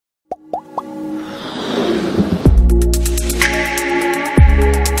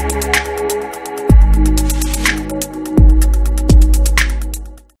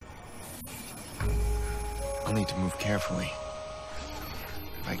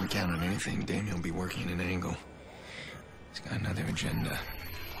can count on anything, Daniel will be working an angle. He's got another agenda.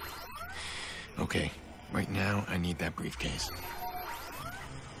 Okay, right now, I need that briefcase.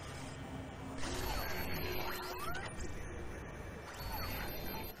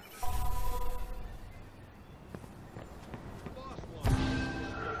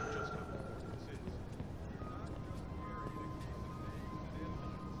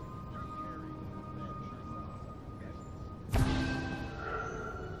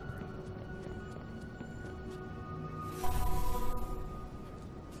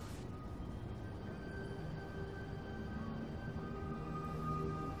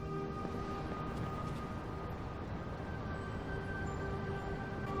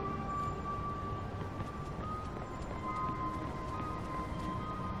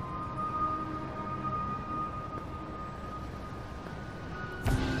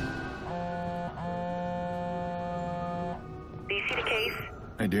 Do you see the case?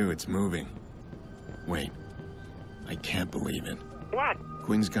 I do, it's moving. Wait, I can't believe it. What?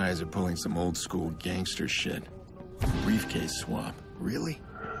 Quinn's guys are pulling some old school gangster shit. Briefcase swap. Really?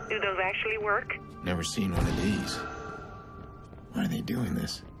 Do those actually work? Never seen one of these. Why are they doing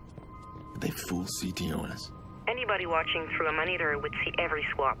this? Did they fool CTOS? Anybody watching through a monitor would see every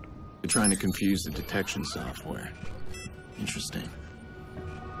swap. They're trying to confuse the detection software. Interesting.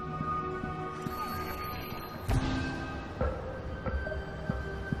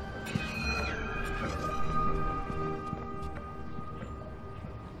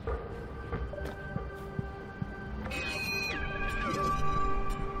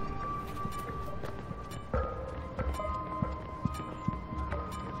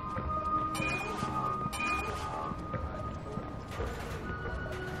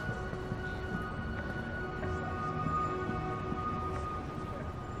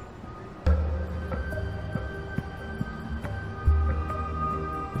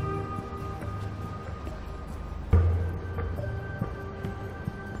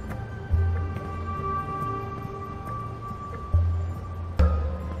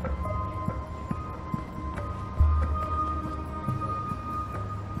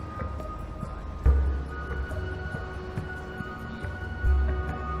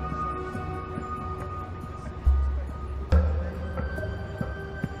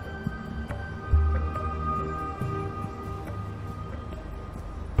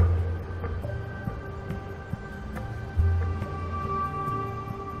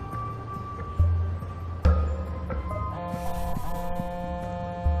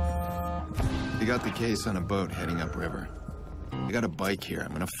 They got the case on a boat heading upriver. They got a bike here.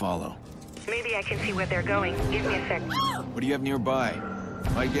 I'm gonna follow. Maybe I can see where they're going. Give me a sec. What do you have nearby?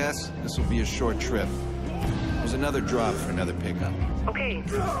 My guess, this will be a short trip. There's another drop for another pickup. Okay.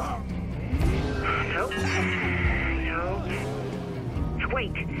 Nope. Nope.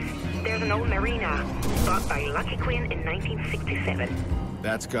 Wait. There's an old marina bought by Lucky Quinn in 1967.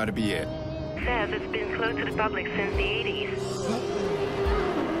 That's gotta be it. Says it's been closed to the public since the 80s.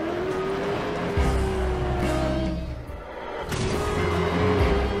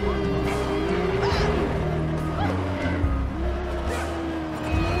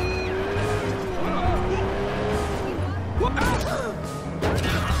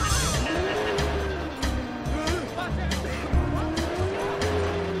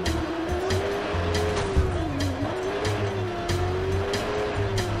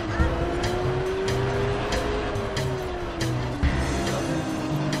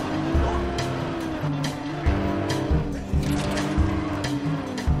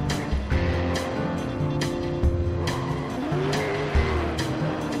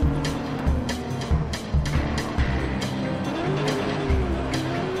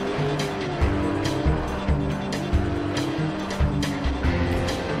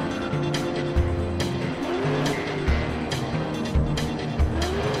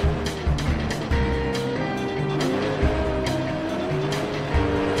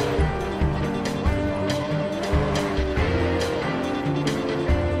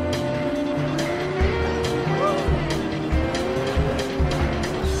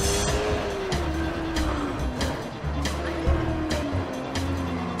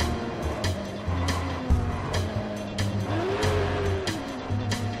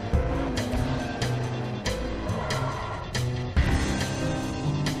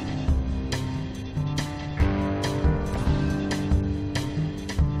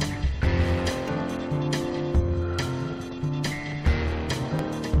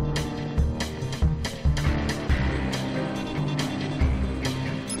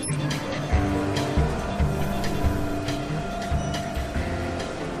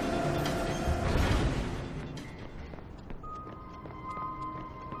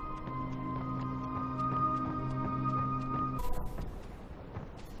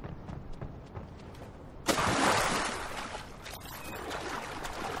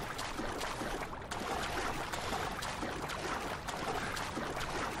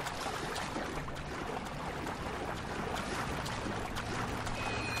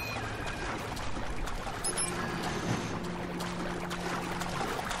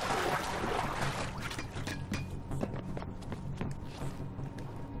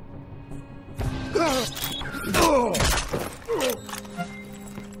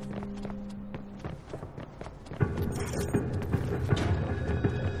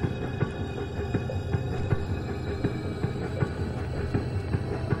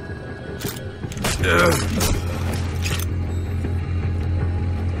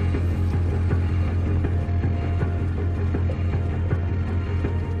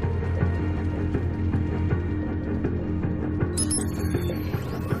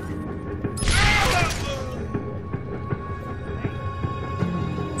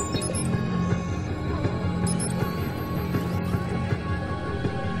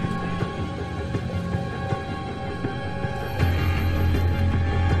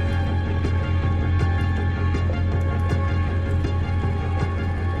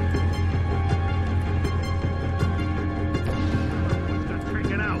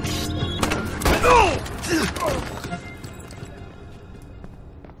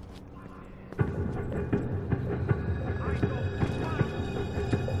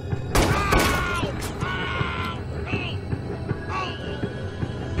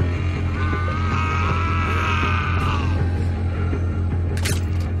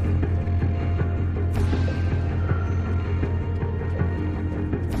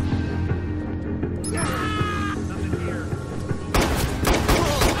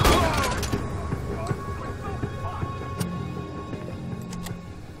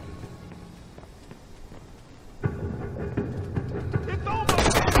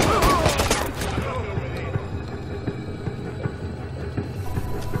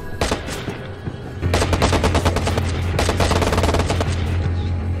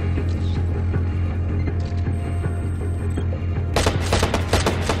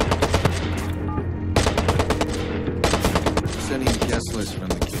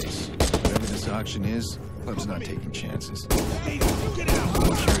 Is, club's not taking chances.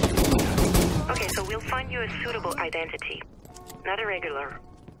 Okay, so we'll find you a suitable identity. Not a regular.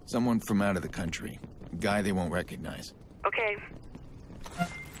 Someone from out of the country. A guy they won't recognize. Okay.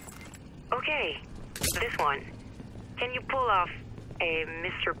 Okay, this one. Can you pull off a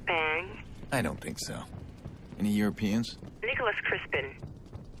Mr. Pang? I don't think so. Any Europeans? Nicholas Crispin.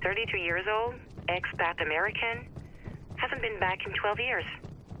 33 years old, expat American. Hasn't been back in 12 years.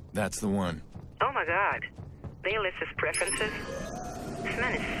 That's the one. Oh my god. They list his preferences. This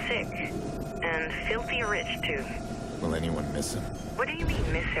man is sick. And filthy rich, too. Will anyone miss him? What do you mean,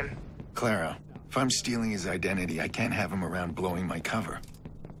 miss him? Clara, if I'm stealing his identity, I can't have him around blowing my cover.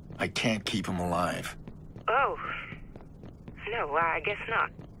 I can't keep him alive. Oh. No, I guess not.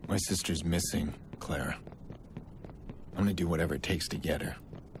 My sister's missing, Clara. I'm gonna do whatever it takes to get her.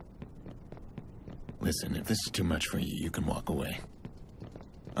 Listen, if this is too much for you, you can walk away.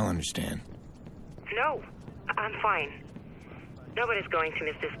 I'll understand. No, I'm fine. Nobody's going to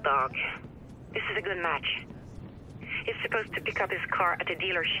miss this dog. This is a good match. He's supposed to pick up his car at the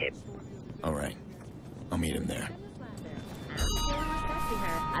dealership. All right. I'll meet him there.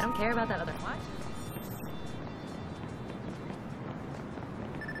 I don't care about that other. What?